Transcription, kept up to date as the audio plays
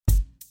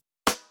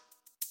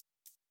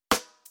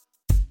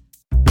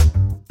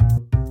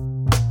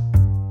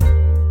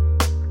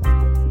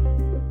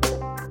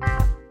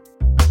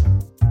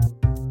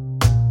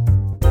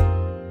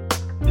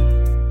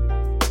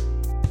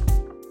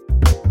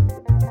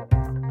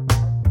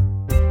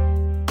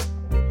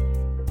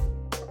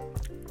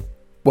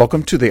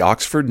Welcome to the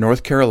Oxford,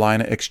 North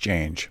Carolina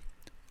Exchange,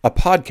 a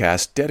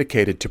podcast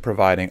dedicated to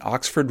providing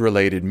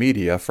Oxford-related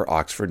media for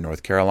Oxford,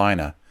 North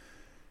Carolina.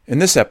 In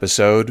this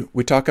episode,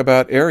 we talk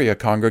about Area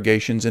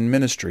Congregations in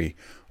Ministry,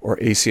 or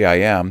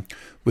ACIM,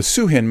 with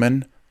Sue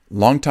Hinman,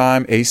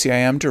 longtime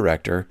ACIM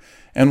Director,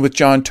 and with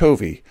John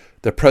Tovey,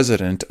 the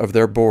President of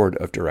their Board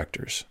of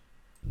Directors.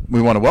 We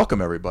want to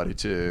welcome everybody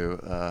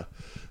to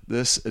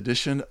this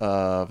edition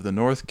of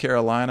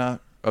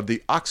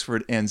the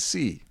Oxford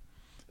NC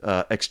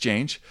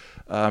Exchange.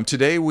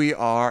 Today we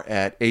are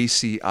at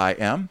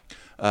ACIM.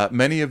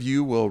 Many of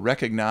you will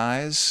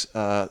recognize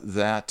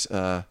that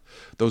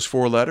those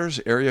four letters,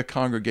 Area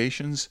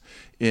Congregations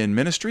in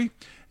Ministry,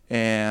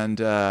 and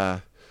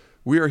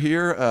we are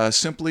here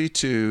simply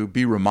to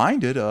be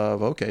reminded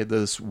of,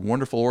 this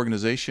wonderful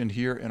organization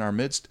here in our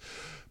midst,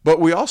 but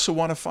we also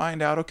want to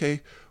find out,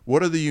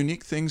 what are the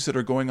unique things that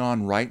are going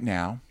on right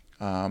now?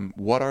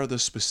 What are the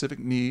specific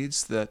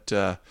needs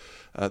that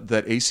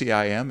that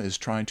ACIM is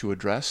trying to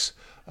address,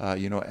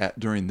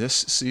 during this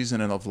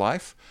season of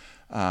life?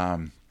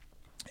 And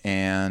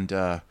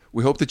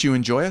we hope that you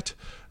enjoy it.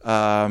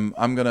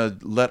 I'm going to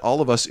let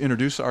all of us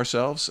introduce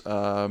ourselves.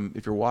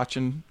 If you're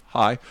watching,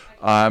 hi,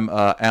 I'm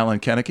Alan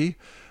Kennecke,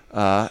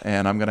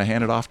 and I'm going to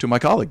hand it off to my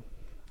colleague.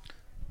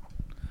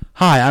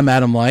 Hi, I'm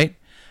Adam Light,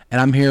 and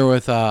I'm here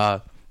with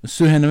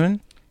Sue Hinman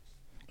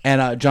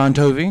and John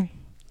Tovey.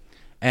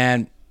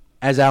 And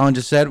as Alan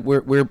just said,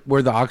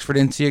 we're the Oxford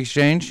NC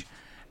Exchange,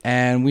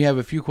 and we have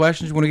a few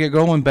questions we want to get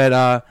going. But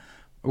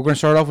we're going to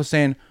start off with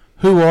saying,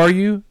 who are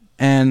you,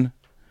 and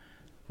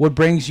what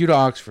brings you to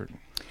Oxford?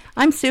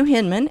 I'm Sue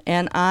Hinman,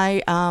 and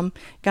I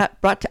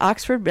got brought to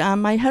Oxford.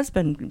 My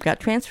husband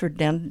got transferred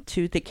down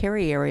to the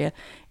Cary area,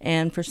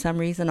 and for some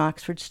reason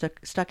Oxford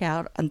stuck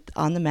out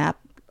on the map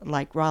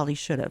like Raleigh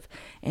should have.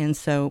 And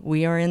so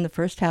we are in the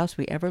first house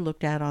we ever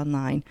looked at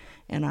online,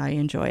 and I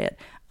enjoy it.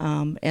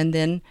 And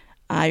then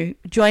I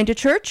joined a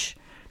church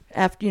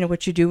after,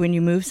 what you do when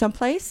you move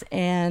someplace,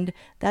 and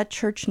that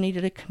church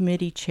needed a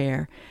committee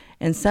chair.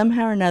 And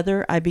somehow or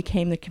another, I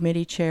became the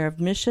committee chair of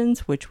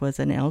missions, which was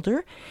an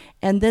elder.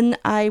 And then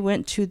I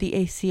went to the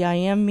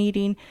ACIM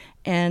meeting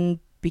and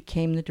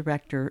became the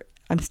director.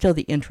 I'm still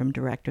the interim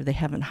director. They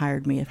haven't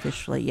hired me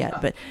officially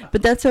yet, but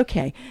that's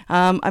okay.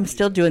 I'm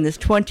still doing this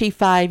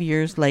 25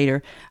 years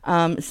later.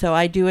 So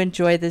I do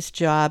enjoy this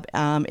job.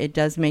 It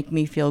does make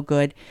me feel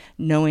good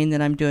knowing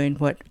that I'm doing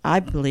what I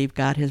believe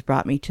God has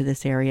brought me to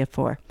this area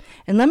for.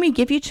 And let me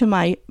give you to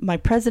my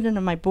president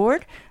of my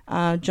board,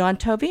 John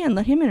Tovey, and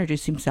let him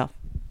introduce himself.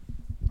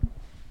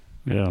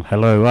 Yeah,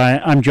 hello,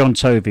 I'm John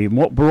Tovey. And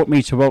what brought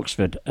me to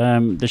Oxford?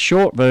 The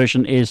short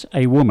version is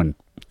a woman.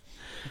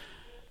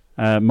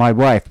 My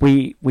wife,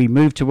 we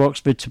moved to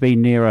Oxford to be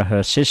nearer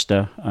her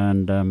sister,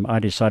 and I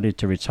decided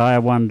to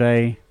retire one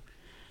day,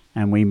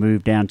 and we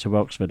moved down to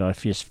Oxford. I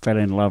just fell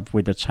in love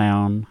with the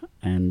town,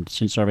 and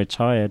since I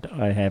retired,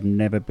 I have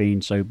never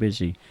been so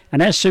busy.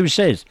 And as Sue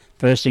says,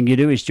 first thing you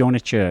do is join a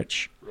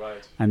church,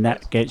 right? And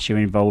that gets you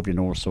involved in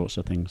all sorts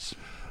of things.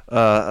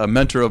 A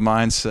mentor of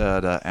mine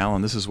said,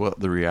 Alan, this is what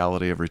the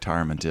reality of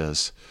retirement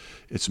is.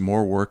 It's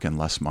more work and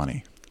less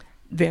money.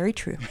 Very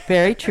true.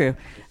 Very true.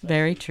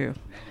 Very true.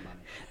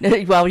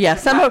 Well, yeah,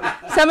 some of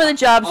the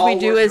jobs we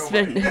do is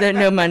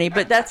no money,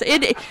 but that's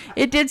it.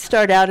 It did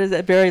start out as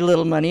a very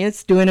little money.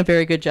 It's doing a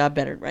very good job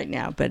better right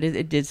now, but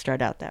it did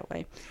start out that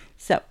way.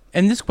 So,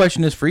 and this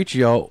question is for each of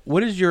y'all.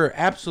 What is your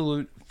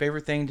absolute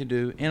favorite thing to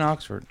do in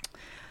Oxford?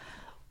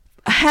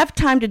 Have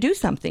time to do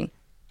something.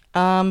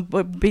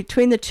 But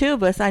between the two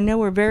of us, I know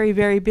we're very,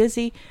 very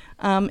busy.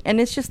 And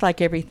it's just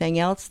like everything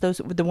else.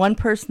 The one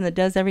person that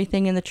does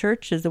everything in the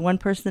church is the one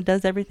person that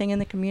does everything in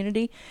the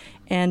community.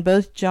 And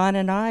both John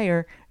and I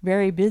are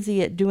very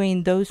busy at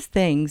doing those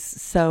things.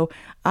 So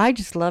I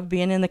just love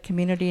being in the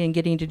community and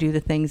getting to do the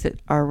things that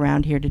are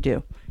around here to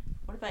do.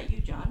 What about you,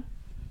 John?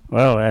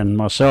 Well, and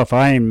myself,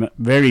 I'm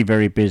very,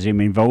 very busy.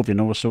 I'm involved in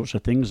all sorts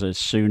of things, as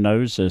Sue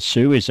knows.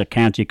 Sue is a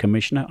county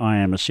commissioner. I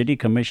am a city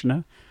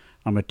commissioner.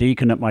 I'm a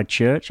deacon at my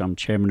church. I'm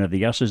chairman of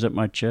the ushers at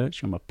my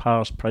church. I'm a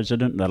past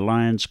president of the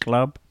Lions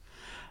Club.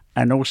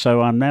 And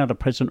also I'm now the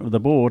president of the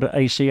board at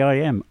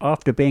ACIM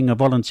after being a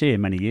volunteer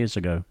many years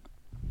ago.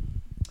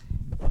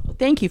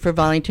 Thank you for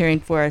volunteering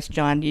for us,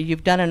 John.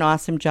 You've done an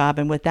awesome job,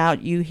 and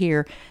without you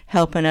here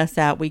helping us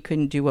out, we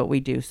couldn't do what we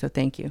do, so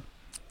thank you.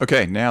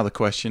 Okay, now the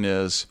question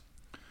is,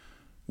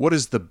 what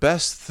is the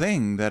best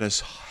thing that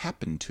has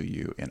happened to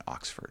you in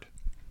Oxford?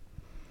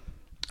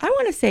 I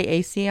want to say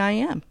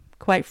ACIM.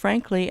 Quite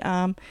frankly,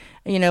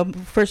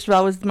 first of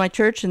all, it was my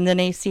church and then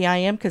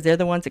ACIM because they're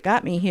the ones that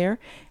got me here,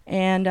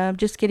 and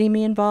just getting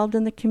me involved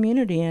in the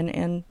community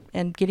and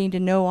getting to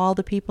know all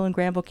the people in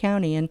Granville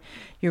County. And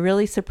you're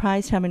really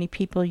surprised how many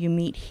people you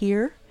meet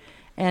here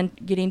and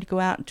getting to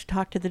go out and to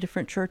talk to the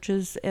different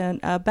churches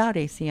and about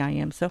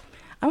ACIM. So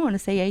I want to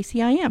say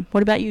ACIM.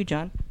 What about you,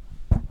 John?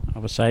 I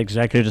would say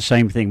exactly the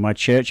same thing. My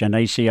church and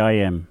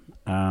ACIM,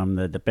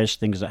 they're the best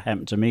things that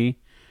happened to me.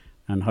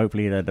 And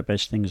hopefully they're the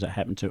best things that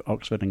happen to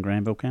Oxford and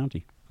Granville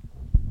County.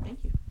 Thank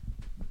you.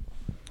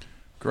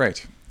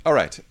 Great. All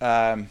right.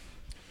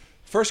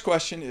 first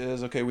question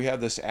is, okay, we have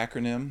this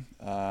acronym,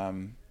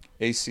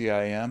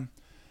 ACIM,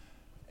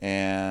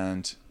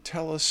 and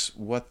tell us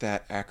what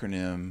that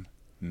acronym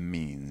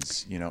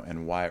means,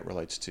 and why it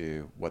relates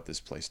to what this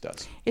place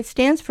does. It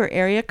stands for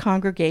Area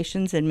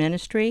Congregations and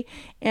Ministry,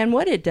 and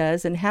what it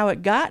does and how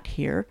it got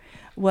here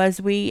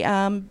was we,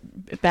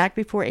 back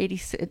before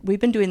 86, we've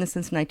been doing this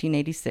since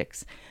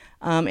 1986,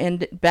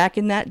 and back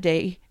in that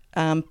day,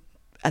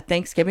 at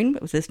Thanksgiving,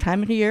 it was this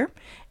time of the year,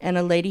 and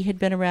a lady had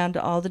been around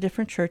to all the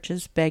different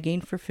churches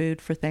begging for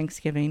food for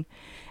Thanksgiving.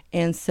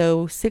 And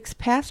so 6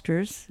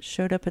 pastors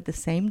showed up at the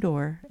same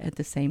door at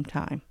the same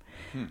time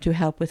to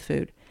help with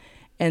food.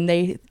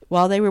 And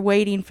while they were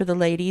waiting for the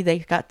lady, they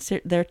got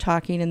there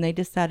talking, and they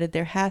decided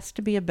there has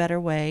to be a better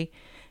way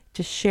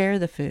to share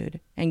the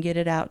food and get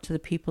it out to the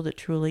people that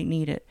truly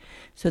need it.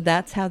 So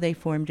that's how they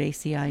formed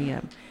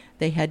ACIM.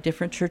 They had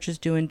different churches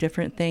doing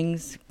different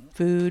things,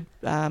 food,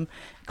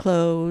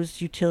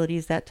 clothes,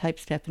 utilities, that type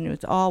of stuff, and it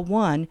was all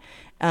one.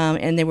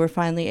 And they were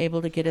finally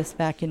able to get us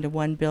back into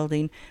one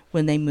building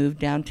when they moved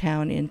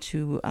downtown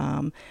into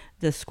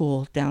the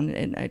school down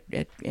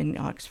in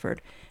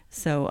Oxford.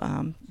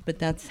 So, but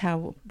that's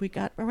how we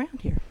got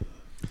around here.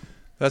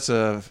 That's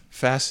a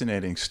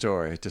fascinating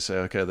story to say,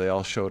 okay, they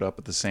all showed up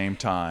at the same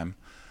time.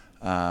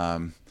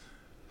 I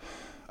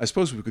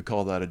suppose we could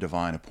call that a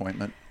divine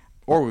appointment.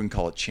 Or we can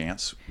call it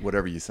chance,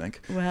 whatever you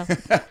think. Well,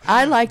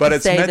 I like but to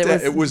it's say meant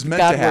that it was meant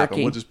God to happen.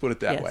 working. We'll just put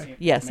it that way.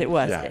 Yes, it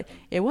was. Yeah.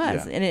 It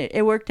was. Yeah. And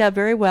it worked out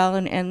very well.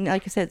 And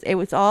like I said, it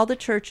was all the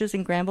churches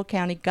in Granville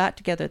County got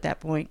together at that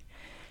point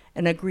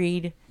and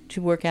agreed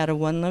to work out of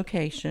one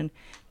location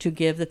to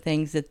give the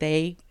things that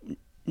they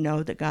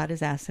know that God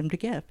has asked them to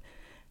give.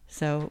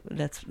 So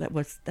that's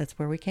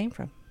where we came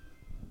from.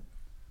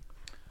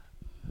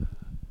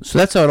 So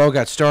that's how it all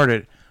got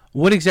started.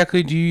 What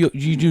exactly do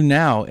you do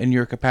now in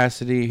your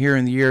capacity here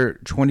in the year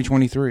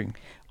 2023?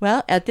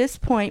 Well, at this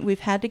point, we've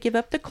had to give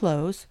up the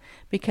clothes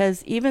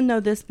because even though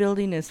this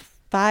building is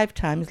 5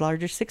 times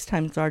larger, 6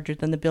 times larger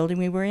than the building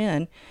we were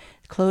in,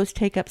 clothes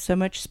take up so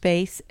much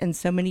space and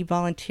so many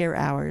volunteer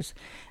hours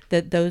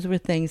that those were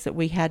things that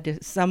we had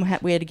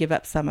to give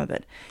up some of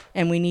it,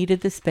 and we needed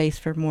the space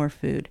for more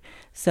food.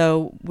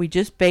 So we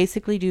just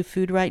basically do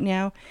food right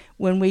now.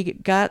 When we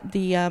got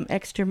the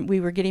extra, we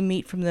were getting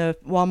meat from the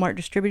Walmart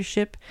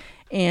distributorship,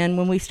 and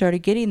when we started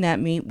getting that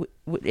meat,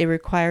 it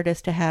required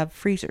us to have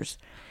freezers,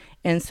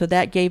 and so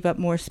that gave up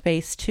more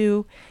space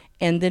too.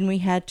 And then we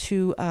had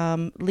to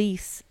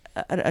lease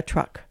a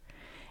truck,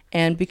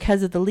 and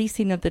because of the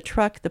leasing of the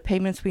truck, the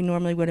payments we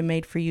normally would have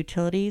made for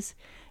utilities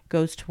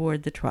goes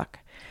toward the truck.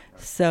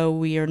 So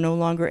we are no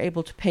longer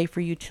able to pay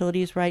for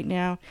utilities right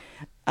now.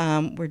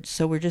 We're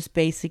just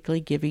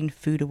basically giving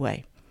food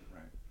away.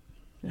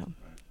 Right. So.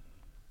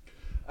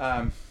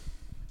 Right.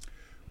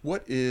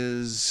 What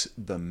is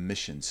the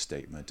mission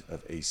statement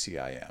of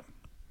ACIM?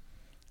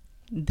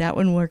 That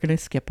one we're going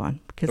to skip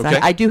on because Okay.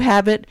 I do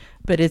have it,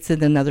 but it's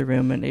in another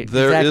room. And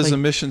There is a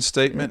mission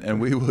statement,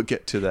 and we will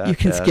get to that. You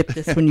can skip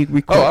this when you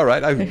record. Oh, all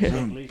right.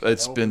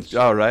 It's been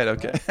all right.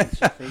 Okay.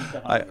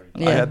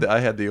 I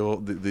had the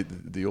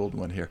old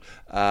one here.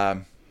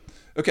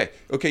 Okay.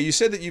 You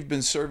said that you've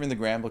been serving the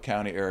Granville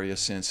County area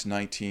since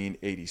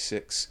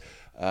 1986.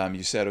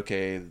 You said,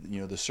 okay,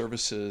 the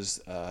services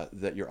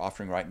that you're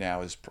offering right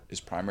now is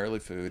primarily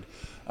food.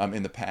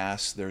 In the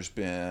past, there's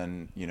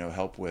been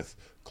help with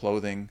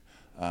clothing.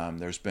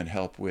 There's been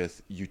help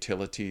with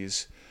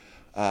utilities.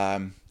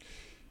 Do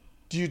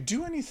you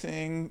do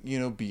anything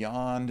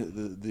beyond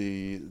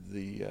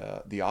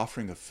the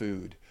offering of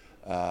food,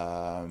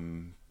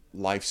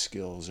 life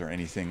skills or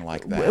anything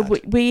like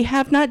that? We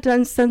have not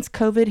done since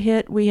COVID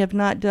hit. We have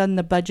not done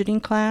the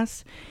budgeting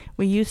class.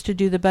 We used to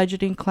do the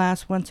budgeting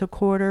class once a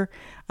quarter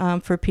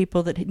for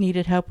people that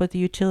needed help with the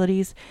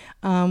utilities.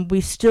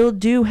 We still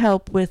do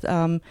help with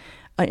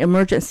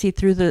emergency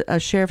through the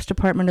sheriff's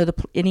department or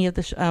any of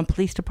the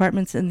police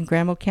departments in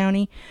Granville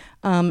County,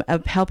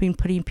 of helping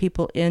putting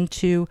people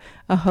into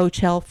a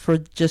hotel for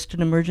just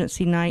an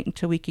emergency night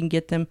until we can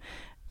get them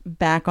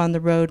back on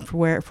the road for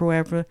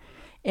wherever.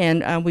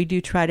 And we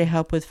do try to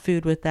help with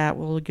food with that.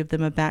 We'll give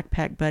them a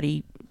backpack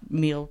buddy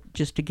meal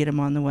just to get them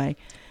on the way.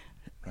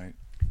 Right.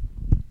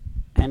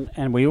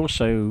 And we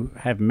also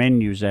have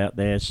menus out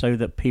there so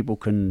that people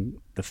can,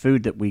 the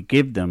food that we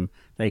give them,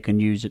 they can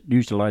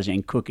utilize it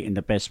and cook it in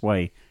the best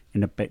way,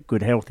 in a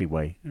good, healthy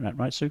way. Isn't that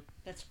right, Sue?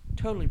 That's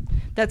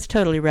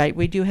totally right.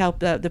 We do help.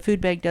 The food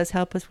bank does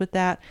help us with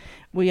that.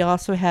 We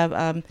also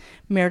have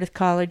Meredith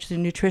College, the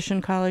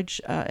nutrition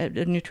college, a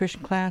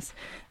nutrition class.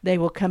 They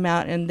will come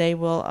out and they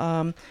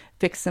will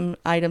fix some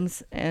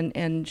items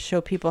and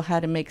show people how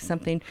to make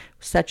something,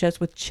 such as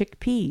with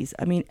chickpeas.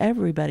 I mean,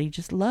 everybody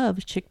just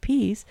loves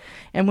chickpeas.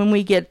 And when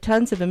we get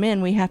tons of them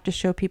in, we have to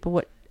show people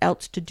what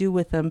else to do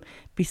with them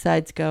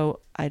besides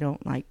go, I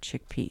don't like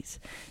chickpeas,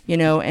 you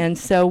know. And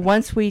so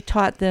once we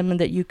taught them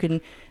that you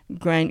can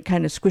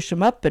kind of squish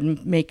them up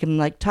and make them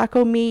like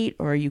taco meat,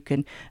 or you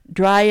can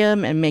dry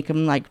them and make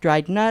them like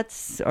dried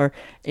nuts, or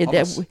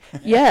hummus.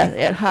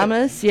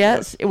 Hummus.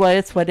 Yes. Well,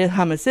 it's what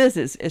hummus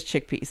is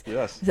chickpeas.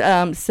 Yes.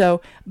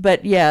 So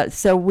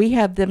we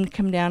have them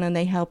come down and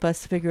they help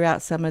us figure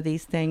out some of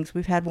these things.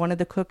 We've had one of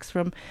the cooks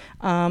from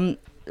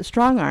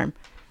Strong Arm.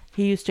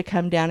 He used to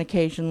come down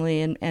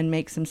occasionally and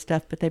make some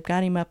stuff, but they've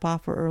got him up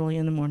awful early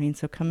in the morning,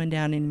 so coming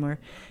down anymore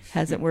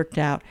hasn't worked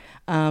out.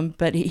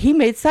 But he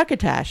made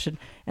succotash,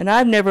 and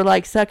I've never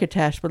liked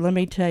succotash, but let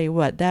me tell you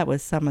what, that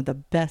was some of the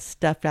best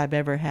stuff I've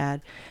ever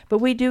had. But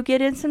we do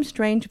get in some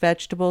strange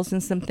vegetables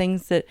and some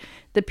things that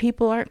the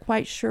people aren't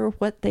quite sure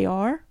what they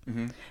are.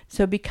 Mm-hmm.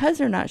 So because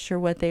they're not sure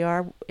what they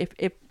are,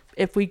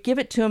 if we give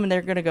it to them and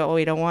they're going to go, oh,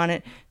 we don't want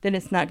it, then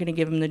it's not going to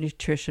give them the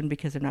nutrition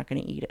because they're not going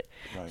to eat it.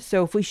 Right.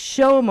 So if we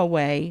show them a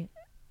way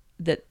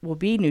that will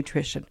be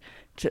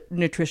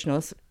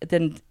nutritionals,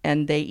 then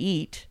and they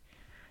eat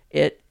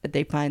it,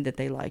 they find that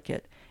they like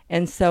it.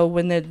 And so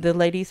when the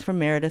ladies from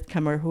Meredith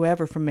come, or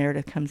whoever from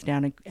Meredith comes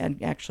down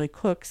and actually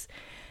cooks,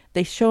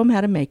 they show them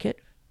how to make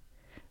it,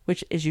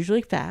 which is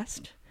usually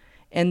fast,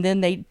 and then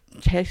they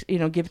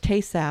give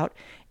tastes out.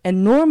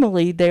 And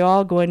normally they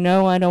all go,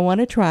 no, I don't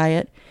want to try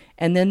it.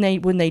 And then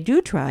when they do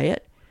try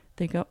it,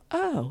 they go,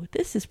 oh,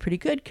 this is pretty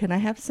good. Can I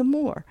have some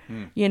more?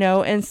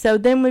 And so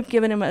then we've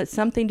given them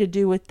something to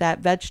do with that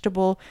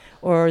vegetable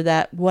or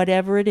that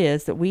whatever it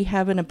is that we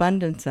have an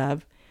abundance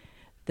of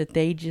that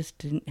they just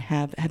didn't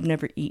have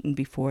never eaten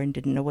before and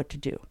didn't know what to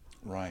do.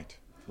 Right.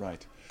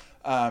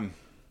 In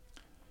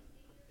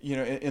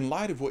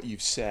light of what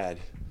you've said,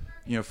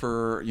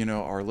 for,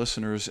 our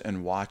listeners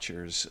and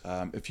watchers,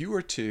 if you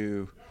were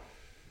to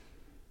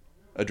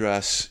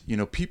address,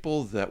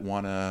 people that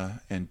want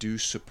to and do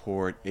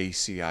support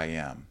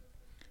ACIM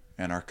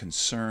and are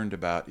concerned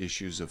about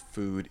issues of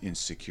food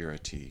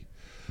insecurity,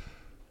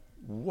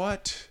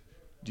 what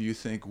do you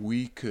think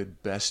we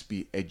could best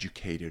be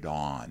educated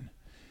on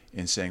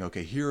in saying,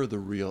 okay, here are the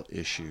real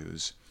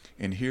issues,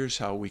 and here's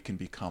how we can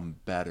become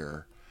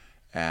better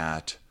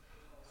at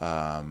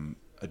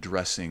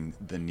addressing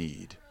the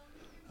need?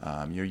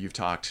 You've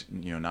talked,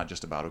 not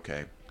just about,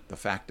 okay, the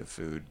fact of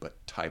food,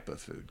 but type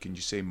of food. Can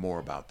you say more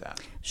about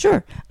that?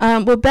 Sure.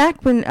 Well,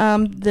 back when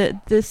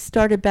this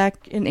started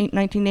back in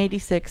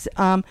 1986,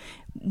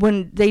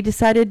 when they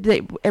decided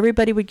that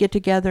everybody would get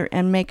together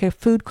and make a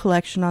food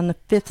collection on the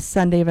 5th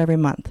Sunday of every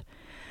month.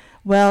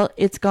 Well,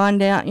 it's gone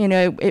down,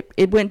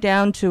 it went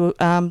down to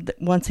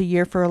once a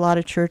year for a lot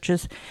of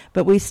churches,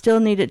 but we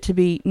still need it to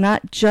be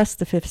not just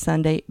the 5th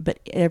Sunday, but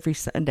every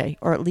Sunday,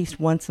 or at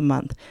least once a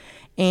month.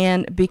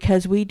 And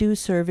because we do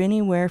serve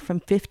anywhere from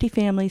 50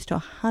 families to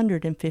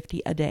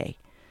 150 a day.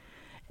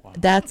 Wow.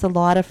 That's a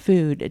lot of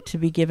food to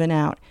be given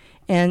out.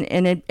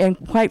 And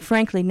quite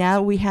frankly,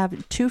 now we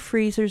have 2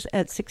 freezers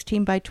at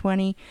 16 by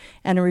 20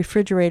 and a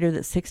refrigerator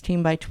that's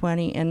 16 by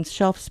 20 and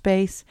shelf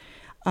space.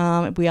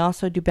 We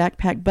also do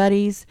backpack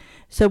buddies.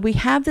 So we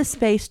have the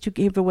space to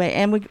give away,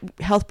 and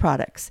health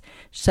products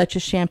such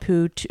as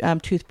shampoo,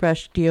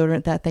 toothbrush,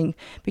 deodorant, that thing,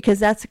 because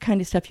that's the kind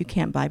of stuff you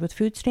can't buy with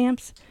food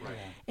stamps. Right.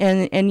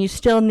 And you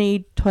still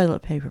need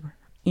toilet paper,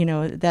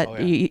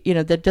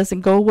 that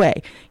doesn't go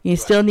away. You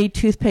still need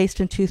toothpaste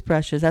and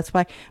toothbrushes. That's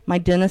why my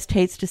dentist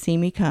hates to see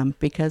me come,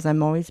 because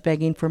I'm always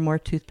begging for more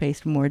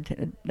toothpaste and more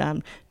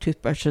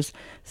toothbrushes.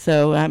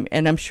 So,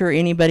 and I'm sure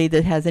anybody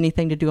that has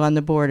anything to do on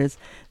the board is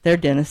their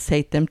dentists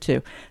hate them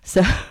too.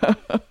 So,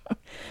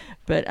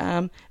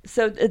 but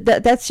so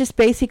that's just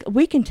basic.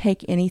 We can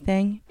take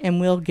anything and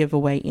we'll give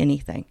away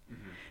anything.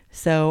 Mm-hmm.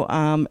 So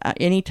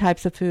any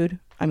types of food.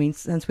 I mean,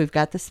 since we've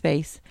got the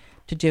space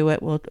to do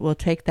it, we'll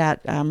take that.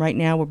 Right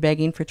now, we're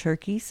begging for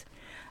turkeys.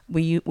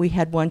 We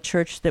had one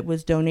church that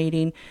was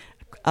donating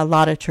a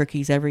lot of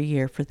turkeys every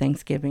year for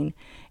Thanksgiving,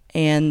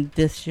 and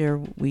this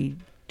year we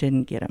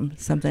didn't get them.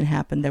 Something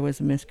happened. There was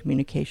a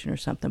miscommunication or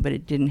something, but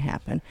it didn't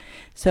happen.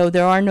 So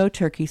there are no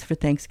turkeys for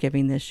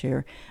Thanksgiving this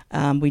year.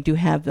 We do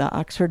have the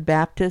Oxford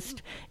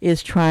Baptist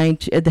has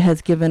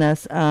given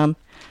us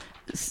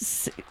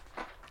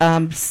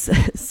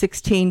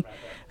 16.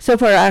 So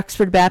far,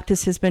 Oxford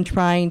Baptist has been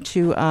trying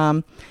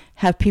to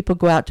have people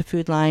go out to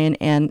Food Lion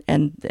and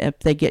if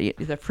they get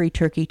the free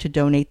turkey, to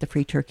donate the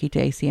free turkey to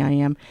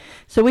ACIM.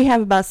 So we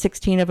have about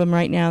 16 of them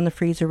right now in the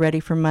freezer ready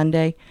for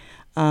Monday.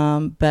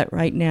 But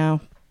right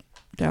now,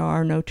 there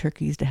are no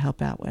turkeys to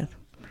help out with.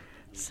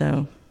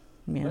 So,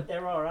 yeah. But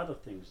there are other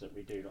things that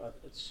we do.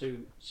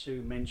 Sue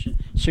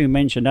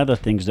mentioned other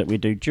things that we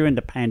do. During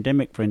the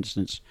pandemic, for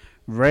instance,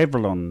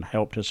 Revlon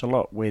helped us a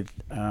lot with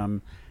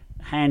hand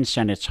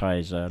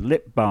sanitizer,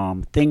 lip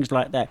balm, things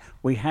like that.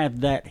 We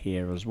have that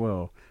here as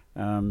well.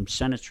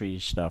 Sanitary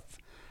stuff.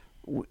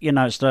 So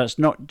it's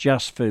not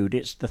just food.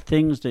 It's the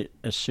things that,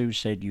 as Sue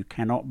said, you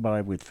cannot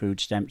buy with food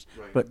stamps,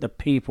 right, but the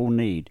people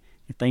need.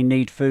 If they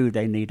need food,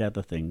 they need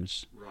other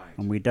things. Right.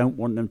 And we don't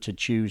want them to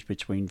choose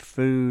between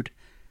food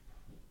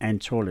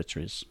and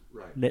toiletries.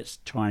 Right. Let's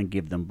try and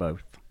give them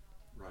both.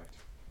 Right.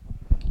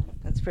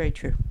 That's very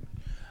true.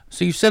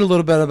 So you said a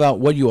little bit about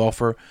what you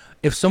offer.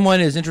 If someone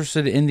is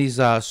interested in these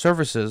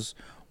services,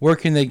 where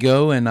can they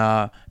go and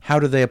how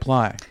do they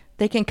apply?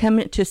 They can come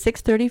to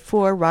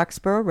 634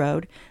 Roxborough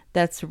Road.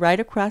 That's right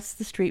across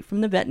the street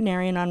from the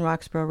veterinarian on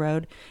Roxborough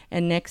Road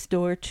and next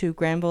door to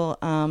Granville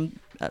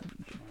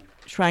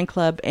Shrine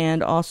Club,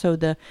 and also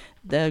the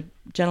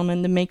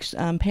gentleman that makes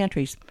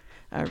pantries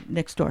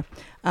next door.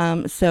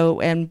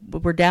 And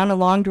we're down a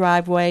long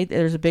driveway.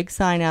 There's a big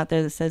sign out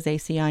there that says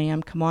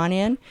ACIM. Come on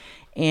in,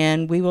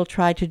 and we will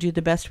try to do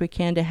the best we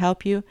can to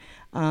help you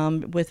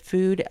with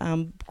food.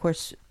 Of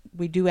course,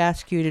 we do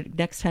ask you to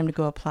next time to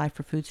go apply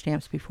for food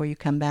stamps before you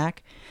come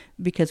back,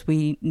 because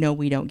we know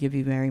we don't give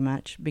you very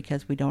much,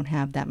 because we don't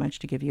have that much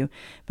to give you.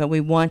 But we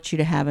want you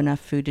to have enough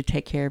food to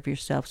take care of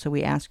yourself, so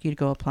we ask you to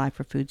go apply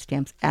for food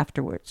stamps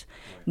afterwards.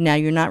 Right. Now,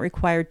 you're not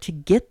required to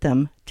get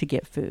them to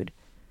get food,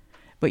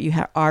 but you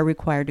are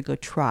required to go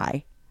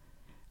try.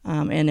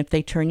 And if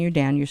they turn you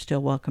down, you're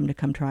still welcome to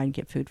come try and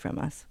get food from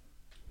us.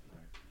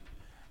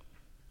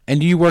 And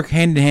do you work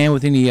hand in hand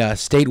with any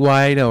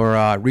statewide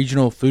or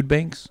regional food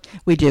banks?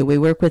 We do. We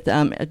work with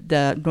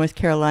the North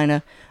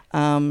Carolina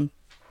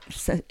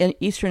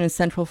Eastern and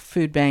Central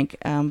Food Bank.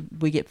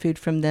 We get food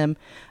from them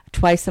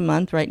twice a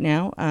month right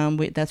now.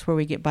 That's where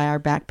we buy our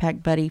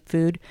Backpack Buddy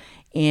food,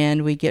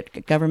 and we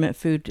get government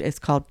food. It's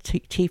called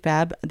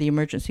TFAB, the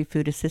Emergency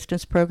Food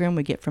Assistance Program.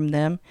 We get from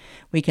them.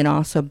 We can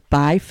also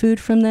buy food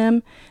from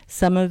them.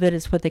 Some of it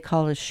is what they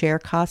call a share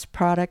cost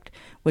product,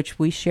 which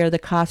we share the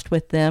cost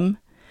with them.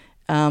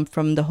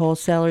 From the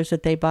wholesalers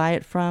that they buy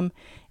it from,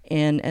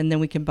 and then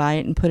we can buy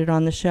it and put it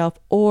on the shelf,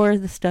 or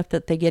the stuff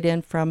that they get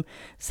in from,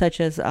 such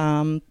as food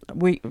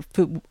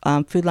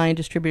line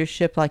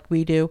distributorship like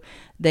we do.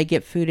 They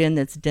get food in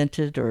that's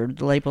dented or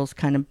the label's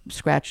kind of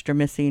scratched or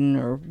missing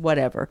or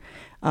whatever,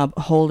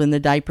 hole in the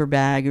diaper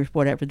bag or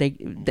whatever.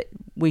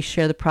 We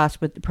share the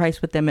price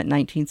with them at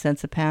 19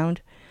 cents a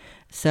pound.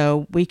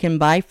 So we can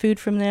buy food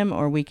from them,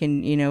 or we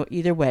can,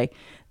 either way,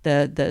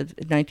 the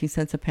 19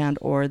 cents a pound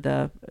or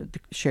the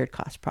shared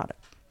cost product.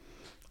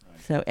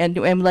 Right. So,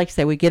 and like I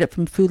say, we get it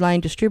from Food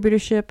Line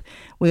Distributorship.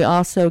 We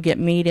also get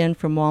meat in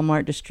from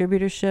Walmart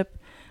Distributorship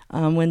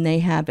when they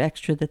have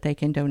extra that they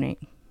can donate.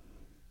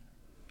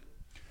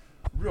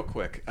 Real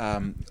quick,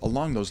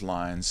 along those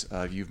lines,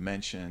 you've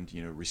mentioned,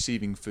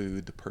 receiving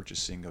food, the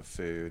purchasing of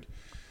food.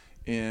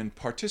 In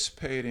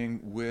participating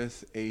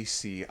with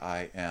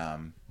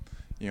ACIM,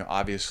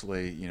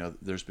 obviously,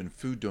 there's been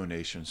food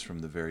donations from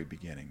the very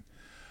beginning.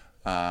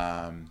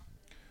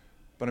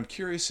 But I'm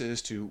curious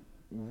as to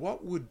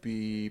what would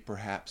be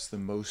perhaps the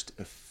most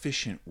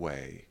efficient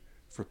way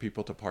for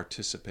people to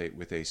participate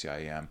with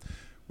ACIM.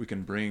 We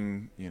can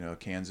bring,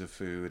 cans of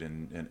food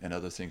and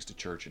other things to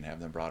church and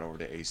have them brought over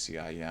to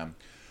ACIM.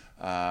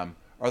 Are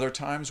there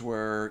times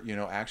where,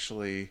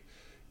 actually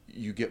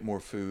you get more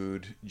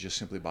food just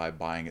simply by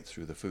buying it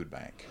through the food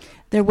bank?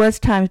 There was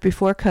times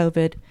before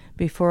COVID,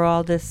 before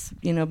all this,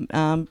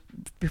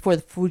 before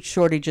the food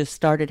shortages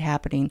started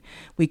happening,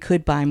 we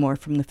could buy more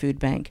from the food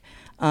bank.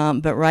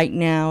 But right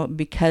now,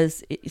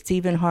 because it's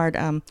even hard,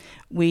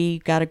 we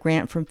got a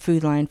grant from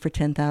Food Line for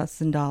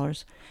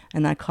 $10,000,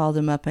 and I called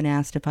them up and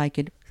asked if I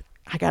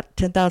got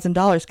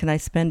 $10,000, can I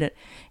spend it?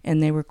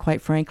 And they were,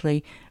 quite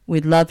frankly,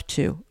 we'd love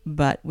to,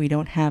 but we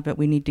don't have it.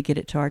 We need to get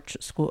it to our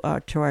school,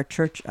 to our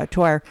church,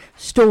 to our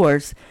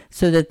stores,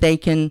 so that they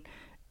can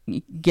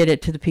get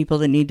it to the people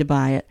that need to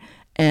buy it.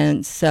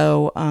 And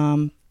so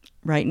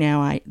right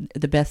now,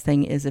 the best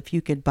thing is if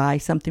you could buy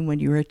something when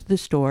you're at the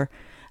store,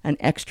 an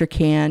extra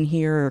can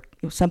here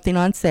or something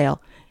on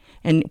sale,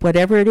 and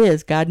whatever it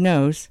is, God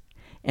knows.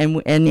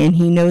 And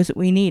he knows that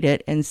we need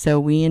it, and so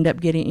we end up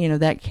getting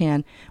that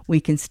can.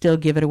 We can still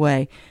give it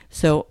away.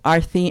 So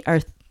our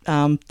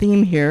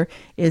theme here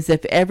is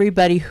if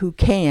everybody who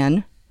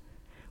can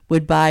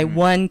would buy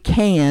one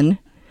can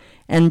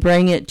and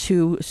bring it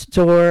to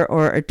store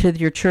or to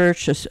your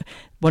church,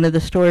 one of the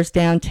stores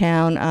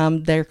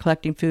downtown. They're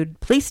collecting food.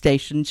 Police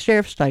station,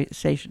 sheriff's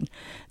station,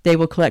 they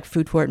will collect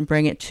food for it and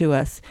bring it to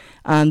us.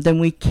 Then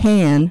we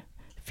can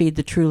feed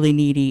the truly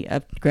needy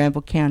of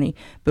Granville County.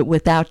 But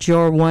without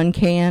your one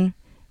can,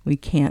 we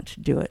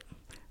can't do it.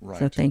 Right.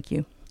 So thank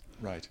you.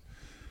 Right.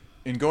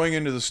 In going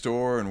into the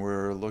store and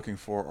we're looking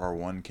for our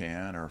one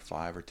can or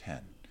 5 or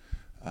 10,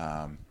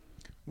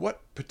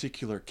 what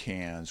particular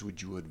cans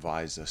would you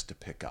advise us to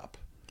pick up?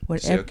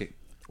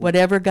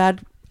 Whatever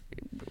God,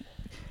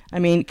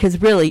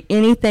 because really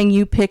anything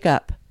you pick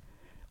up,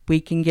 we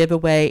can give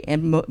away,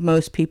 and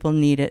most people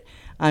need it.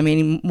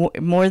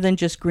 More than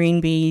just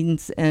green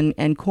beans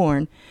and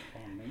corn.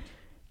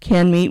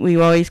 Canned meat we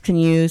always can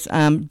use.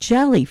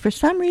 Jelly. For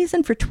some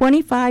reason, for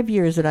 25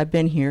 years that I've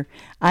been here,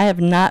 I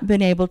have not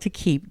been able to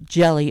keep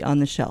jelly on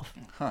the shelf.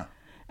 Huh.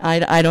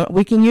 I don't.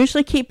 We can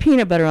usually keep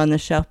peanut butter on the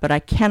shelf, but I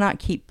cannot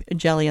keep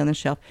jelly on the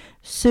shelf.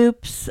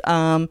 Soups,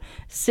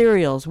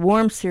 cereals,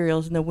 warm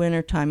cereals in the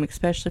wintertime,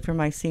 especially for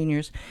my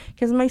seniors,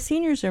 because my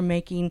seniors are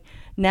making,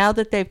 now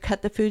that they've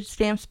cut the food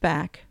stamps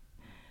back,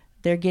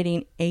 they're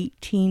getting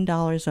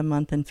 $18 a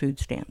month in food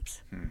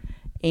stamps.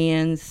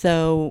 And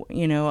so,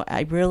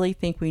 I really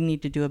think we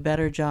need to do a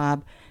better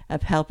job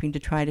of helping to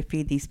try to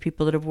feed these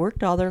people that have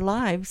worked all their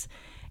lives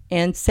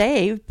and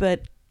saved,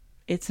 but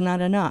it's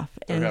not enough.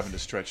 They're having to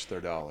stretch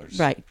their dollars.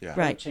 Right, Yeah.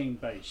 right.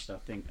 Protein-based, I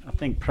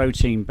think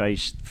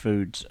protein-based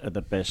foods are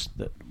the best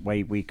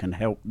way we can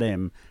help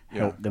them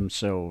help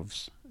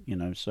themselves.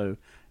 So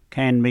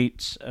canned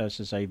meats, as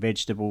I say,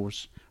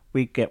 vegetables.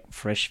 We get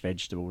fresh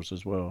vegetables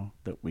as well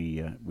that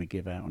we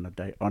give out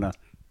on a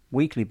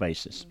weekly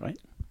basis, right?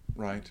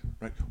 Right.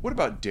 What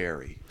about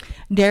dairy?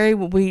 Dairy,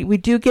 we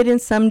do get in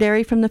some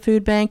dairy from the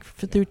food bank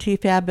through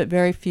TFAB, but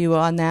very few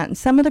on that. And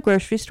some of the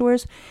grocery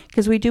stores,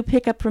 because we do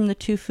pick up from the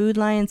 2 Food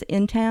Lions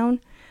in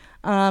town,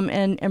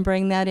 and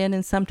bring that in.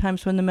 And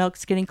sometimes when the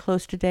milk's getting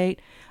close to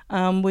date,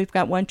 we've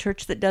got one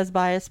church that does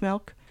buy us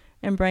milk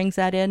and brings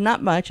that in.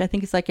 Not much. I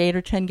think it's like 8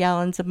 or 10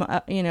 gallons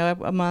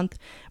a month,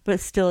 but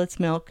still it's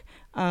milk.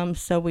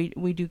 So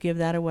we do give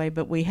that away,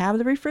 but we have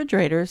the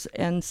refrigerators,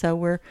 and so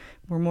we're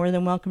more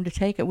than welcome to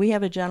take it. We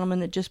have a gentleman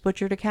that just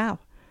butchered a cow,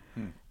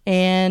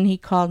 and he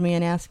called me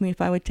and asked me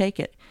if I would take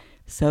it.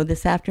 So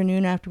this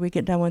afternoon, after we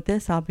get done with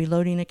this, I'll be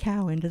loading a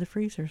cow into the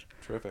freezers.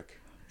 Terrific.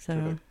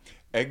 So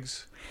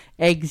Eggs?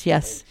 Eggs,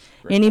 yes.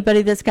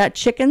 Anybody that's got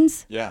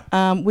chickens,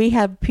 we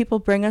have people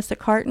bring us the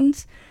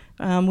cartons.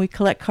 We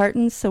collect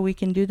cartons so we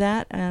can do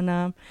that,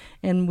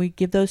 and we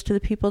give those to the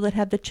people that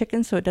have the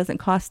chickens, so it doesn't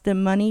cost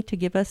them money to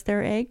give us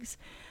their eggs.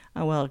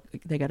 Well,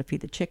 they got to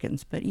feed the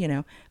chickens, but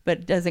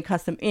it doesn't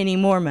cost them any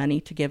more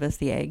money to give us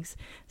the eggs.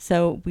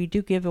 So we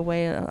do give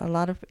away a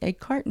lot of egg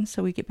cartons,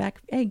 so we get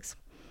back eggs.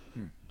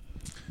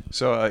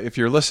 So if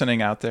you're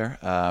listening out there,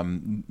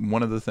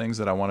 one of the things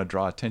that I want to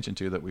draw attention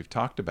to that we've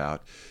talked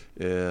about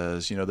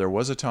is, there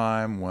was a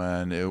time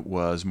when it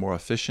was more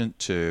efficient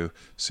to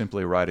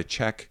simply write a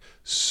check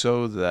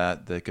so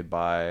that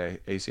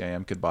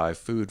ACIM could buy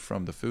food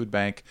from the food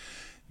bank.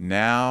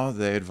 Now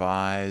they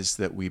advise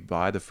that we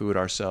buy the food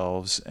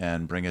ourselves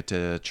and bring it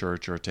to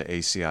church or to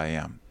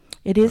ACIM.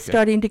 It is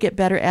starting to get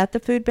better at the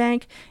food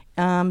bank.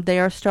 They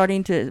are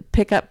starting to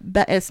pick up.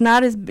 It's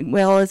not as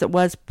well as it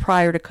was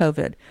prior to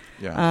COVID.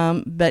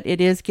 But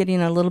it is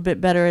getting a little bit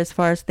better as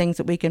far as things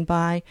that we can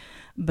buy.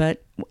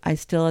 But I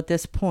still, at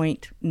this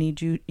point,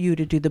 need you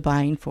to do the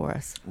buying for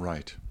us.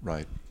 Right.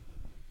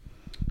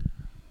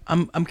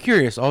 I'm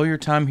curious. All your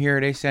time here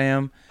at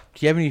ACIM,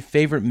 do you have any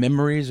favorite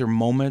memories or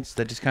moments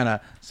that just kind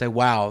of say,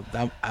 "Wow,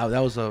 that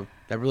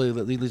really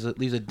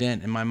leaves a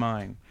dent in my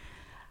mind"?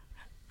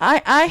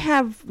 I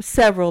have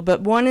several,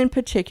 but one in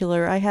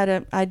particular.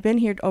 I'd been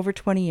here over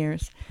 20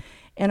 years,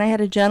 and I had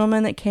a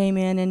gentleman that came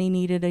in and he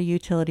needed a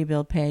utility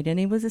bill paid, and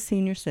he was a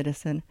senior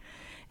citizen,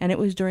 and it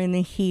was during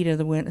the heat of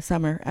the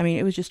summer. I mean,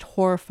 it was just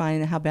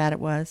horrifying how bad it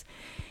was.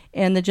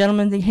 And the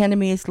gentleman handed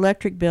me his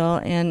electric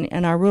bill,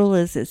 and our rule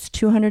is it's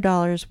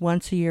 $200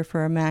 once a year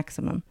for a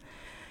maximum.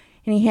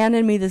 And he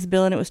handed me this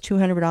bill, and it was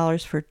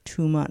 $200 for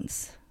 2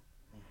 months.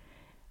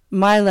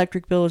 My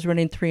electric bill was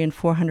running $300 and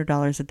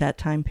 $400 at that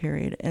time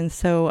period. And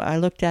so I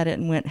looked at it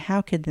and went,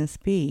 how could this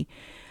be?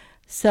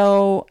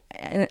 So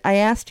I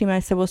asked him,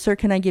 I said, well, sir,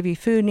 can I give you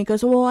food? And he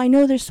goes, well, I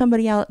know there's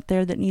somebody out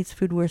there that needs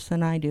food worse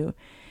than I do.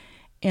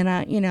 And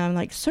I'm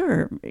like,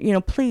 sir,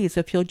 please,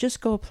 if you'll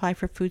just go apply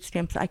for food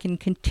stamps, I can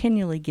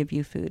continually give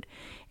you food.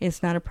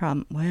 It's not a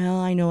problem. Well,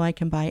 I know I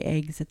can buy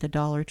eggs at the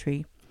Dollar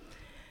Tree.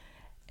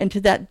 And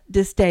to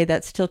this day,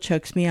 that still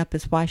chokes me up,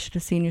 is why should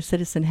a senior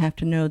citizen have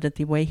to know that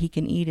the way he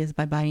can eat is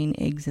by buying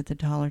eggs at the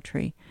Dollar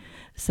Tree?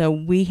 So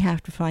we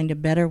have to find a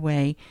better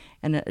way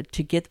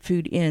to get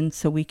food in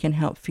so we can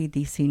help feed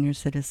these senior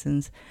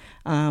citizens.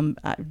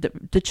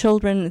 The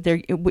children,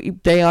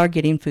 they are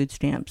getting food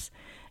stamps.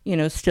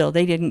 Still,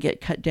 they didn't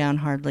get cut down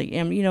hardly.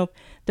 And,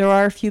 there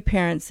are a few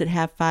parents that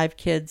have 5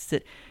 kids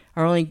that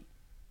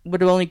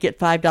would only get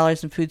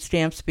 $5 in food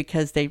stamps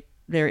because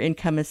their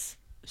income is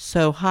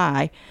so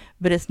high,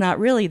 but it's not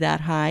really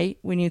that high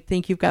when you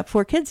think you've got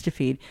 4 kids to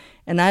feed.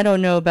 And I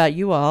don't know about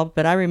you all,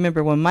 but I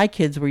remember when my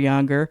kids were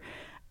younger,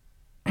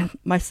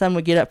 my son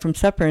would get up from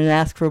supper and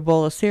ask for a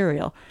bowl of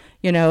cereal,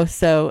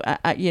 so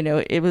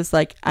it was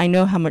like, I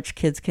know how much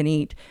kids can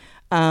eat.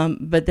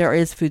 But there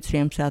is food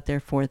stamps out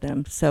there for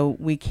them, so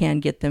we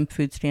can get them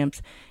food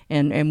stamps,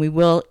 and we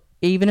will,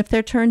 even if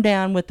they're turned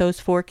down with those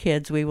 4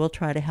 kids, we will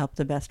try to help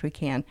the best we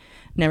can.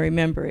 Now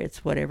remember,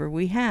 it's whatever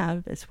we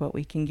have, it's what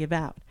we can give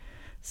out.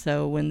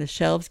 So when the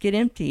shelves get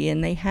empty,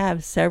 and they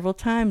have several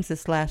times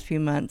this last few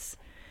months,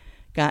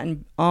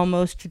 gotten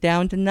almost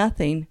down to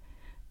nothing,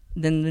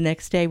 then the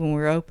next day when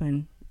we're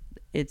open,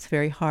 it's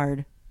very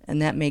hard,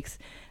 and that makes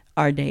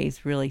our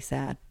days really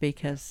sad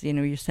because,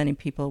 you're sending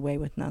people away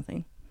with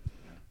nothing.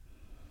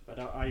 But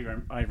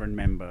I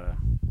remember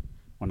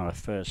when I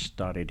first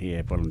started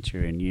here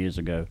volunteering years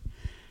ago,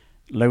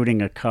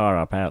 loading a car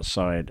up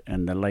outside,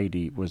 and the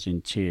lady was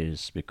in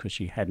tears because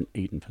she hadn't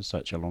eaten for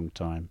such a long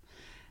time.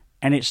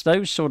 And it's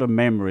those sort of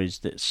memories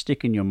that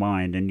stick in your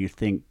mind, and you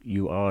think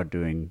you are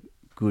doing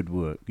good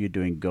work, you're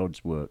doing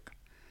God's work.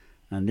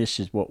 And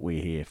this is what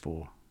we're here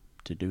for,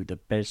 to do the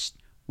best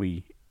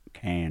we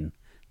can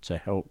to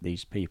help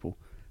these people.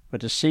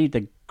 But to see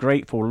the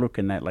grateful look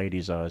in that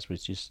lady's eyes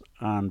was just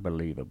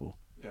unbelievable.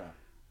 Yeah.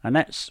 And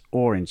that's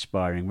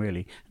awe-inspiring,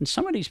 really. And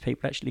some of these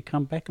people actually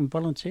come back and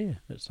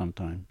volunteer at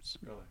sometimes.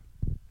 Really.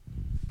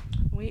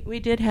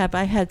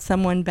 I had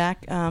someone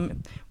back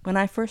when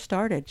I first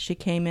started. She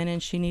came in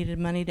and she needed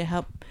money to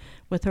help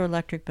with her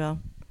electric bill.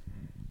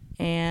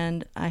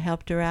 And I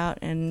helped her out,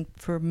 and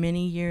for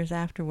many years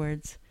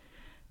afterwards,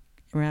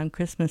 around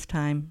Christmas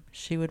time,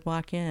 she would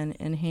walk in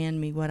and hand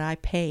me what I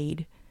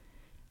paid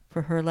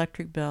for her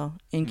electric bill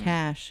in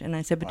cash. And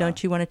I said, but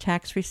don't you want a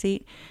tax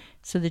receipt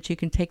so that you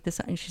can take this?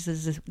 And she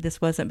says, this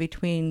wasn't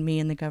between me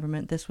and the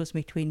government. This was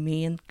between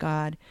me and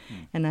God.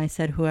 And I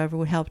said,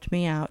 whoever helped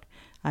me out,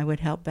 I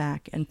would help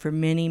back. And for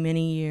many,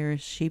 many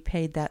years, she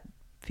paid that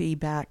fee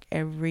back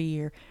every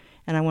year.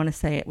 And I want to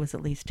say it was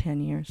at least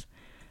 10 years.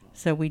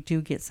 So we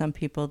do get some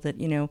people that,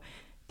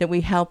 that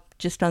we help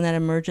just on that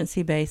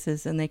emergency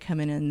basis, and they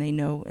come in and they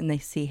know and they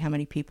see how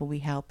many people we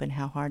help and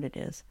how hard it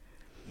is.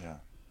 Yeah.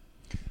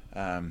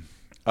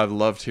 I've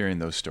loved hearing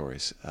those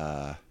stories.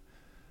 The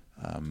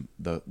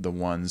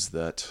ones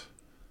that,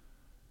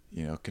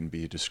 can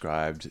be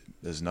described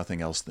as nothing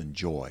else than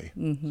joy.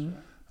 Mm-hmm.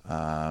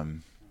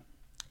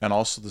 And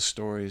also the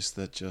stories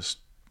that just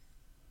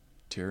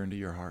tear into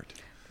your heart.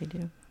 They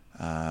do.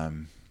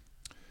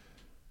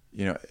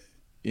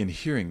 In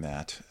hearing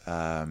that,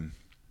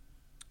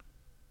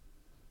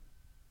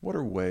 what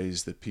are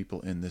ways that people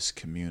in this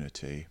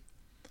community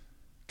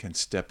can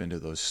step into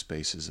those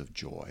spaces of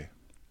joy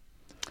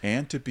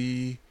and to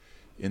be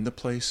in the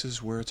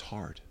places where it's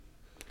hard?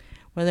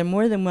 Well, they're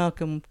more than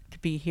welcome to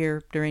be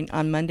here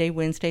on Monday,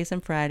 Wednesdays,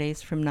 and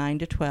Fridays from 9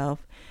 to 12.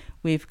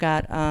 We've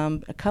got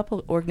a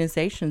couple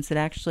organizations that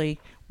actually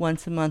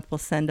once a month will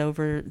send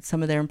over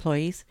some of their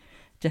employees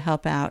to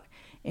help out,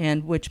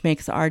 and which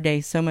makes our day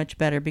so much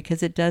better,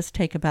 because it does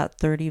take about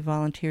 30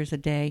 volunteers a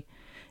day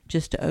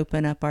just to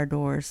open up our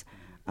doors.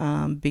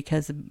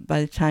 Because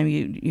by the time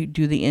you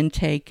do the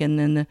intake and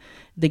then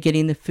the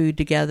getting the food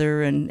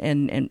together,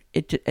 and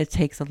it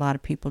takes a lot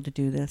of people to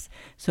do this.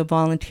 So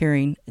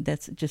volunteering,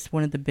 that's just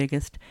one of the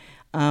biggest.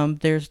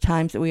 There's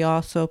times that we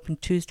also open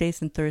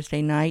Tuesdays and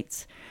Thursday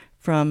nights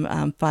from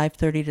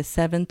 5:30 to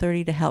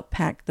 7:30 to help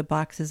pack the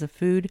boxes of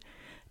food,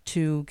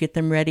 to get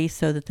them ready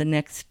so that the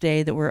next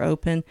day that we're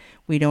open,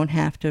 we don't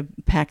have to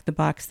pack the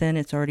box then.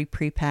 It's already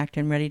pre-packed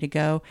and ready to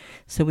go,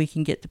 so we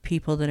can get the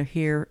people that are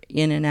here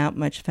in and out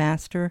much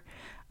faster.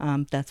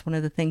 That's one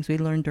of the things we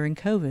learned during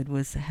COVID,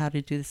 was how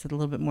to do this a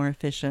little bit more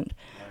efficient.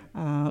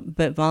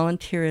 But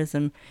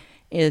volunteerism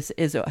is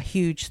a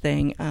huge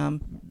thing.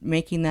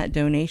 Making that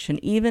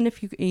donation, even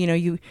if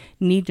you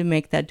need to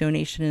make that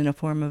donation in a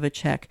form of a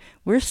check,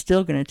 we're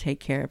still going to take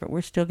care of it.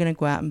 We're still going to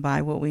go out and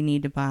buy what we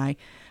need to buy,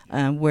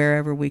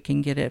 wherever we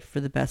can get it for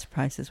the best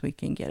prices we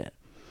can get it.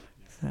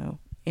 So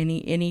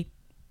any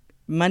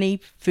money,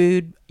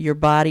 food, your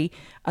body,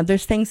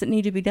 there's things that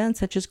need to be done,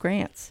 such as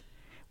grants.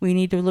 We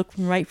need to look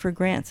right for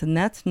grants, and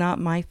that's not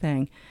my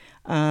thing.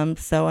 And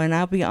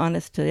I'll be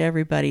honest to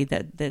everybody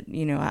that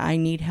I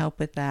need help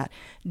with that.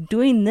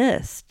 Doing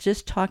this,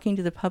 just talking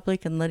to the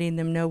public and letting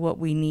them know what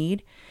we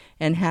need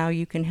and how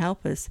you can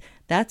help us,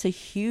 that's a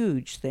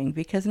huge thing,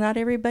 because not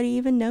everybody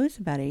even knows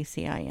about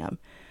ACIM.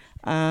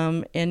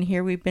 And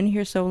here we've been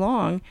here so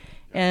long,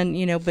 and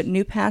but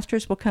new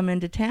pastors will come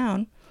into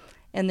town,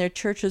 and their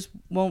churches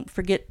won't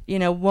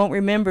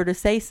remember to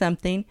say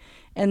something,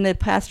 and the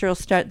pastor will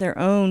start their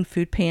own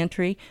food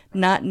pantry,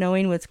 not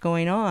knowing what's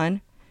going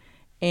on.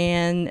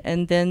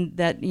 And then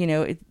that,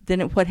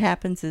 what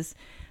happens is,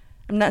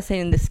 I'm not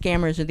saying the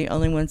scammers are the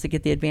only ones that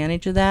get the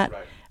advantage of that,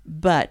 Right.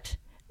 but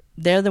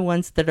they're the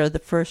ones that are the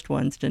first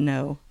ones to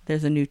know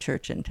there's a new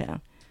church in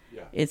town.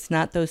 Yeah. It's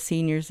not those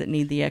seniors that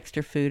need the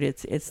extra food.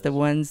 It's the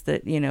ones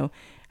that,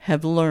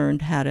 have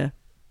learned how to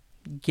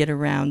get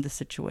around the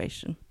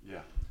situation.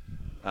 Yeah.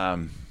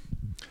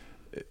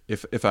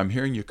 If I'm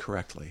hearing you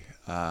correctly,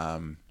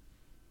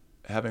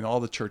 having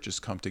all the churches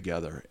come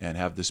together and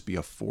have this be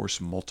a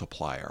force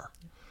multiplier,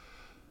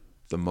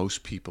 the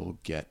most people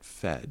get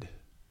fed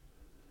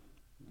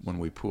when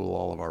we pool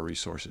all of our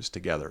resources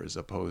together, as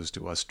opposed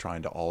to us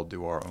trying to all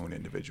do our own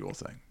individual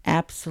thing.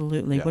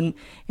 Absolutely.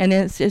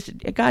 Yeah.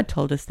 God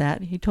told us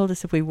that. He told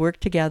us if we work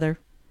together,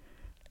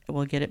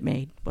 we'll get it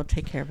made. We'll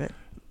take care of it.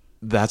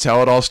 That's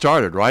how it all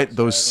started, right?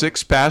 Those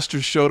 6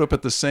 pastors showed up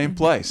at the same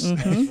place.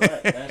 Mm-hmm.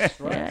 That's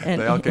right. Yeah,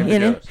 and They all came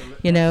together.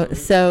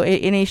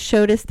 And he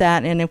showed us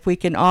that, and if we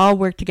can all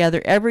work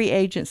together, every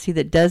agency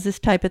that does this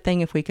type of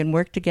thing, if we can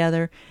work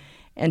together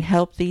and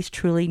help these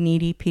truly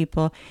needy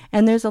people,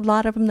 and there's a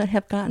lot of them that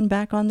have gotten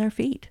back on their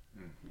feet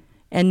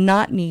and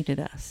not needed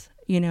us,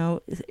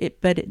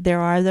 but there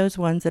are those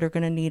ones that are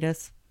going to need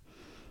us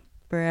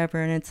forever,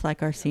 and it's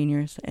like our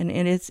seniors, and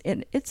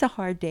it's a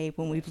hard day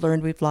when we've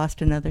learned we've lost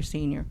another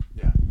senior.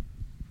 Yeah.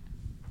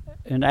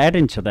 And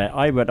adding to that,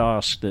 I would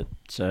ask that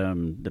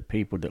the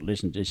people that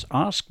listen to this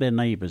ask their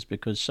neighbours,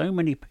 because so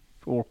many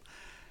people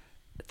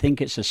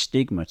think it's a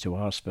stigma to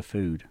ask for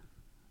food,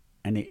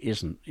 and it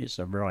isn't. It's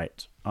a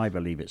right. I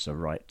believe it's a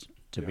right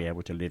to be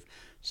able to live.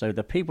 So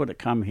the people that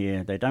come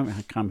here, they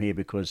don't come here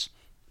because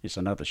it's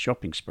another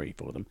shopping spree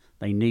for them.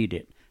 They need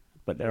it.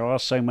 But there are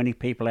so many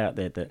people out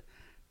there that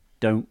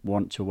don't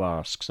want to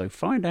ask. So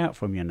find out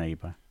from your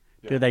neighbour.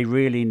 Yeah. Do they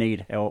really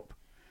need help?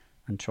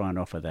 And try and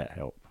offer that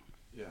help.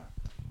 Yeah.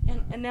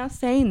 And now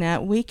saying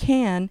that, we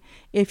can,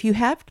 if you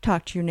have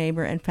talked to your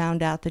neighbor and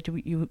found out that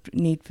you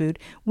need food,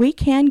 we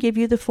can give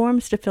you the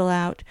forms to fill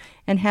out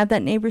and have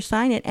that neighbor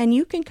sign it, and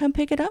you can come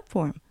pick it up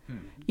for them.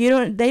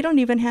 They don't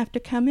even have to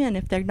come in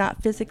if they're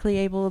not physically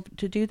able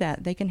to do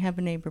that. They can have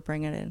a neighbor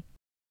bring it in.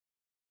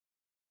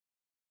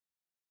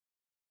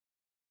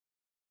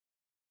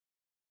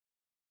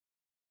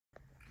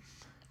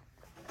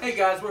 Hey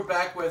guys, we're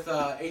back with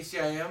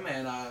ACIM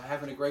and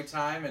having a great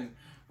time. And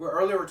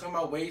earlier we were talking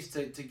about ways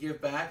to give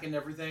back and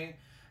everything.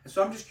 And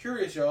so I'm just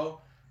curious,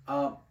 y'all.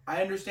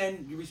 I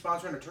understand you'll be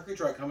sponsoring a turkey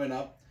trot coming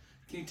up.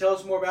 Can you tell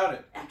us more about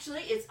it?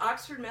 Actually, it's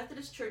Oxford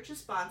Methodist Church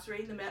is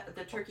sponsoring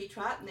the turkey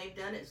trot, and they've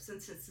done it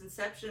since its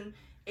inception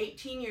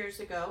 18 years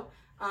ago.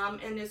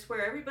 And it's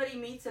where everybody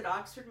meets at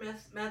Oxford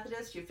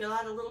Methodist. You fill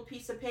out a little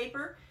piece of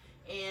paper,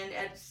 and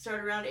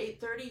start around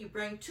 8:30. You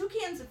bring 2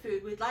 cans of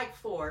food. We'd like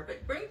 4,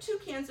 but bring 2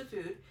 cans of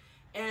food,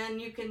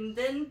 and you can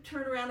then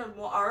turn around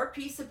or a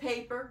piece of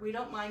paper. We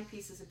don't mind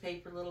pieces of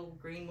paper, little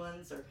green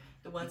ones or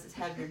the ones that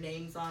have your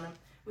names on them.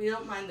 We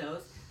don't mind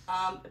those.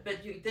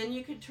 But then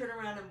you could turn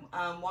around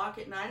and walk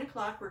at 9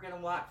 o'clock. We're going to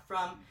walk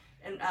from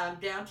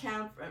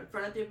downtown, in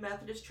front of the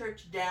Methodist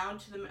Church, down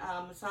to the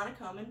Masonic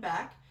Home and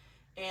back.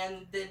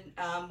 And then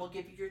we'll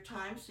give you your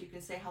time so you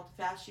can say how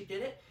fast you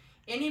did it.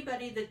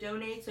 Anybody that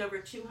donates over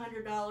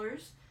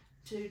 $200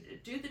 to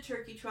do the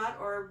turkey trot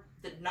or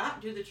that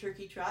not do the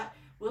turkey trot,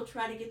 we'll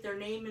try to get their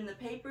name in the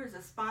paper as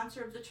a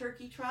sponsor of the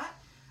turkey trot.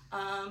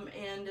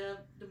 The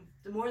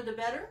more the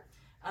better.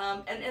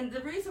 And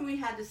the reason we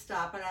had to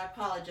stop, and I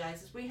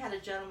apologize, is we had a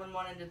gentleman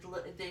wanted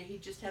to he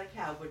just had a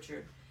cow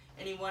butchered,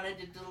 and he wanted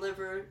to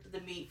deliver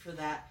the meat for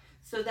that.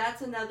 So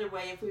that's another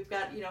way. If we've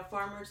got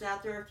farmers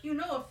out there, if you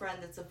know a friend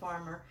that's a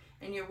farmer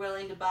and you're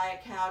willing to buy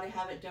a cow to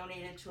have it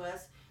donated to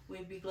us,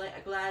 we'd be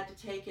glad to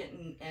take it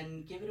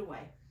and give it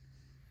away.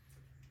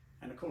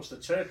 And of course, the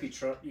turkey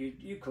trot,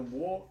 you can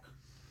walk,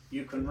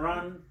 you can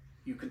run,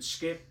 you can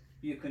skip,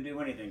 you can do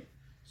anything.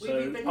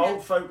 So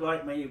old folk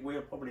like me,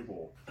 we'll probably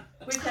walk.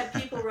 We've had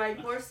people ride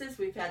horses.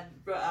 We've had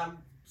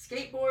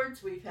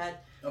skateboards. We've had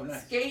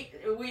skate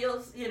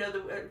wheels.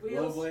 The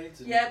wheels.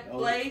 Rollerblades.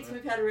 Blades.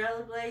 We've had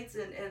rollerblades,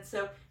 and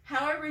so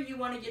however you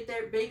want to get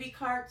there. Baby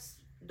carts,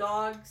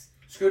 dogs.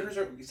 Scooters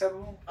are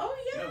acceptable? Oh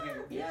yeah, okay.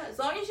 Yeah. As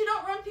long as you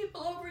don't run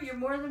people over, you're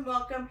more than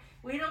welcome.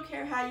 We don't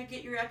care how you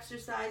get your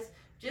exercise.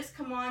 Just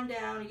come on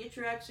down and get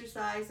your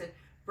exercise and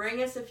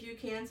bring us a few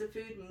cans of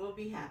food, and we'll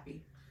be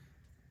happy.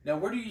 Now,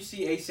 where do you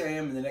see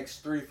ACIM in the next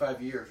 3 to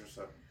 5 years or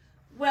so?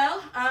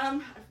 Well,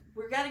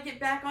 we've got to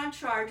get back on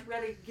charge. We've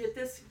got to get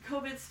this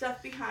COVID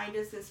stuff behind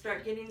us and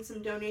start getting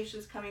some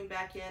donations coming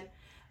back in.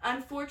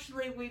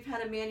 Unfortunately, we've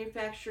had a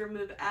manufacturer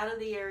move out of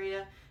the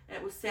area.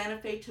 It was Santa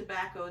Fe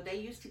Tobacco. They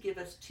used to give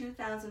us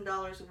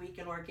 $2,000 a week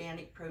in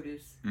organic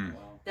produce. Wow.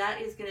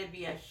 That is going to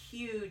be a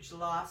huge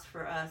loss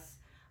for us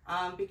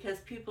because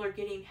people are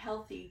getting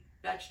healthy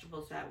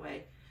vegetables that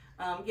way.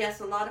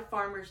 Yes, a lot of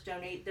farmers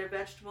donate their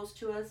vegetables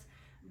to us,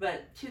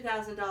 but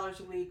 $2,000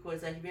 a week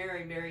was a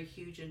very, very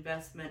huge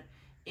investment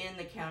in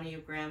the county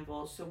of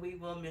Granville, so we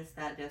will miss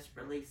that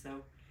desperately.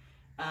 So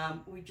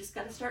we just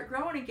got to start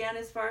growing again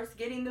as far as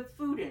getting the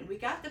food in. We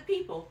got the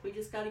people, we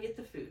just got to get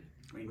the food.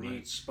 We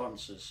need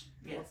sponsors,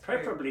 yes,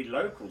 preferably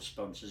local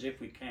sponsors if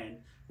we can.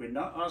 We're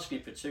not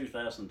asking for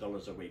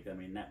 $2,000 a week. I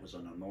mean, that was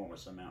an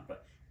enormous amount,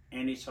 but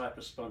any type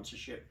of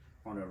sponsorship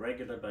on a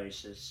regular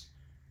basis,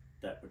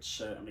 that would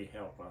certainly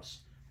help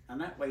us.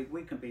 And that way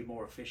we can be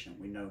more efficient.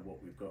 We know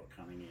what we've got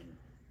coming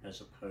in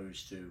as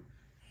opposed to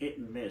hit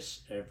and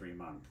miss every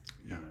month.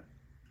 Yeah.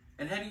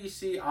 And how do you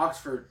see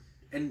Oxford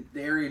and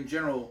the area in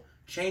general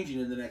changing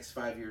in the next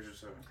 5 years or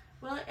so?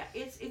 Well,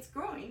 it's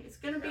growing. It's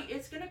gonna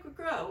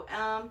grow.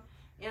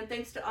 And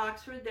thanks to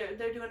Oxford,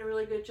 they're doing a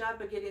really good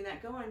job of getting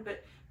that going.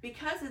 But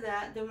because of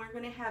that, then we're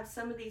going to have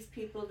some of these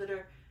people that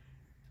are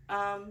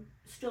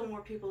still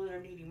more people that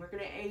are needing. We're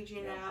going to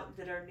aging out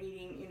that are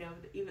needing.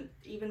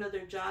 Even though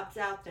their jobs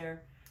out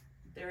there,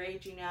 they're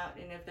aging out,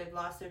 and if they've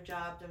lost their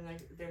job, then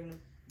they're going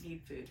to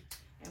need food,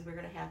 and we're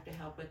going to have to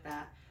help with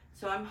that.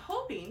 So I'm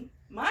hoping,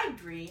 my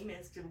dream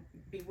is to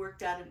be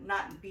worked out of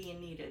not being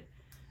needed.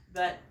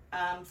 But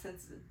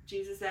since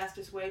Jesus asked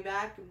us way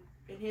back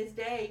in his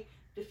day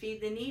to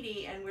feed the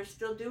needy, and we're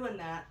still doing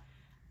that,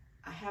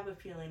 I have a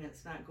feeling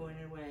it's not going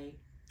away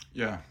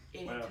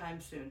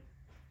anytime soon.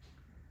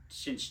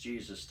 Since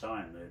Jesus'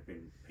 time, there have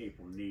been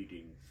people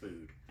needing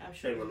food. I'm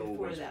sure there will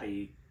always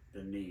be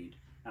the need.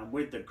 And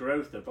with the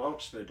growth of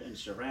Oxford and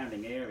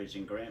surrounding areas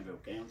in Granville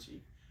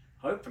County,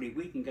 hopefully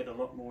we can get a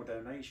lot more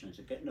donations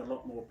and getting a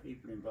lot more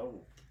people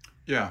involved.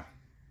 Yeah.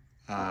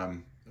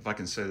 If I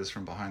can say this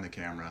from behind the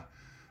camera,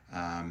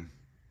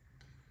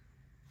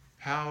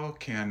 how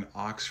can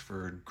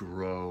Oxford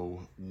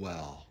grow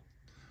well?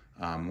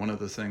 One of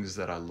the things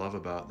that I love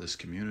about this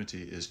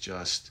community is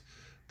just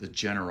the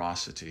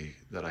generosity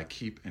that I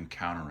keep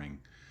encountering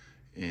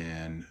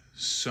in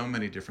so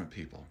many different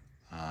people,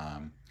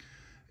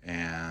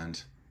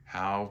 and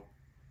how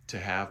to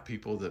have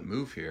people that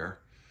move here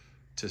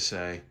to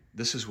say,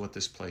 this is what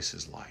this place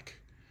is like.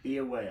 Be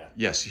aware.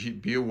 Yes,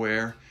 be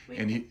aware. We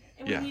And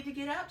need to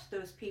get out to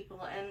those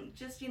people and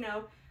just,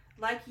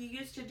 like you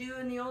used to do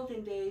in the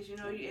olden days,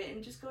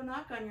 and just go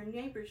knock on your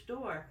neighbor's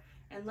door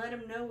and let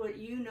them know what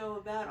you know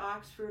about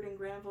Oxford and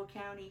Granville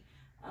County,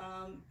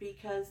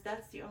 because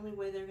that's the only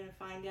way they're going to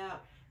find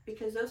out,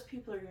 because those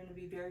people are going to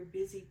be very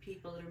busy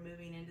people that are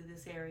moving into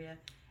this area,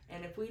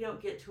 and if we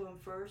don't get to them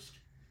first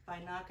by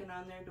knocking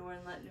on their door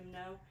and letting them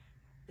know,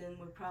 then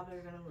we're probably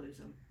going to lose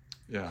them.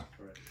 Yeah.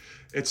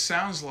 It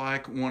sounds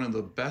like one of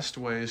the best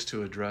ways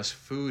to address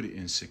food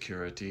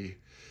insecurity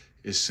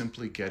is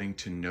simply getting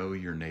to know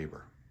your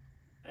neighbor.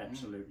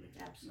 Absolutely.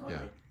 Absolutely.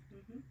 Yeah.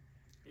 Mm-hmm.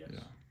 Yes.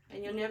 Yeah.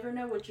 And you'll never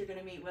know what you're going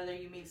to meet, whether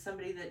you meet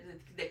somebody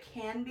that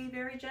can be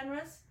very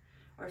generous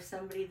or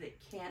somebody that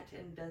can't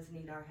and does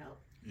need our help.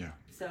 Yeah.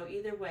 So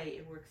either way,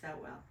 it works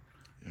out well.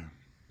 Yeah.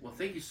 Well,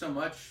 thank you so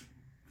much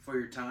for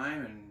your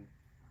time and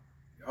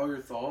all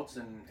your thoughts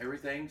and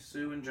everything,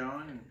 Sue and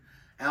John and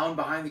Alan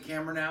behind the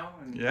camera now.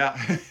 And, Yeah.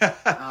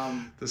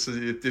 This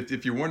is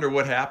if you wonder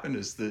what happened,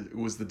 it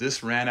was the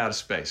disc ran out of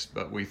space,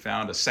 but we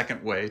found a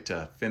second way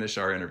to finish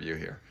our interview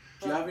here.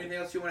 Do you have anything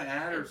else you want to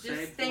add or say?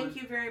 Just thank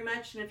you very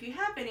much. And if you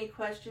have any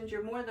questions,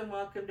 you're more than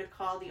welcome to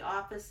call the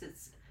office.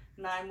 It's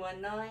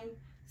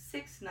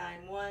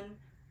 919-691.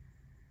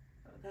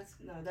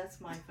 That's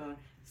my phone.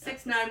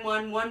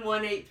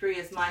 691-1183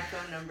 is my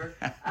phone number.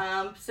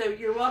 So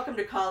you're welcome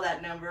to call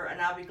that number, and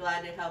I'll be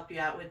glad to help you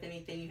out with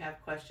anything you have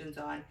questions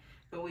on.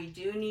 But we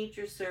do need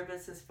your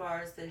service as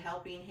far as the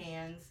helping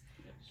hands,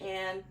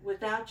 and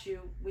without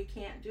you, we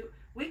can't do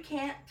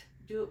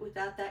it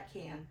without that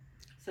can.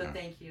 So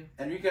thank you.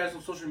 And are you guys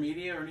on social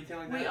media or anything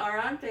like that? We are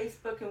on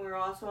Facebook, and we're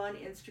also on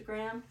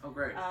Instagram. Oh,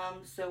 great.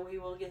 So we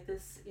will get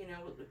this,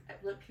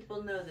 let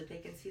people know that they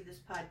can see this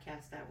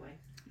podcast that way.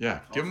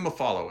 Yeah. Give them a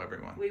follow,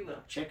 everyone. We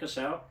will. Check us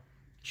out.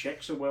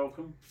 Checks are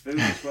welcome. Food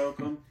is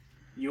welcome.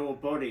 Your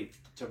body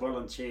to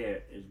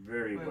volunteer is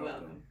very We're welcome.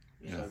 welcome.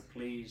 Yes. So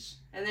please.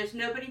 And there's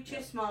nobody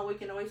too small. We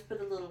can always put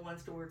the little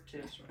ones to work too.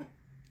 That's right.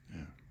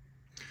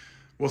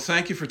 Well,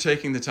 thank you for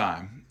taking the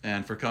time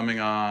and for coming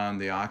on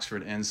the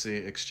Oxford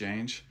NC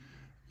Exchange.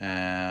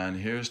 And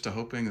here's to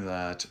hoping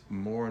that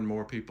more and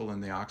more people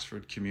in the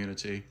Oxford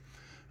community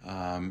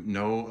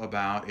know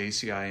about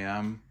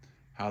ACIM,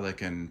 how they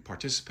can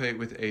participate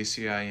with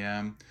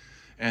ACIM,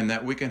 and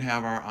that we can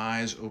have our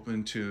eyes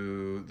open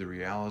to the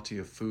reality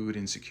of food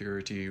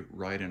insecurity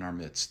right in our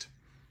midst,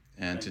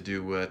 and to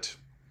do what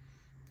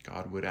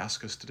God would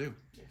ask us to do.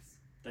 Yes.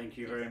 Thank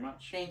you very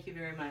much. Thank you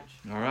very much.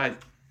 All right.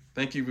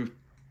 Thank you.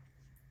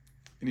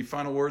 Any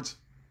final words?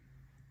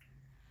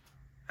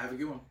 Have a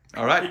good one.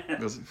 All right.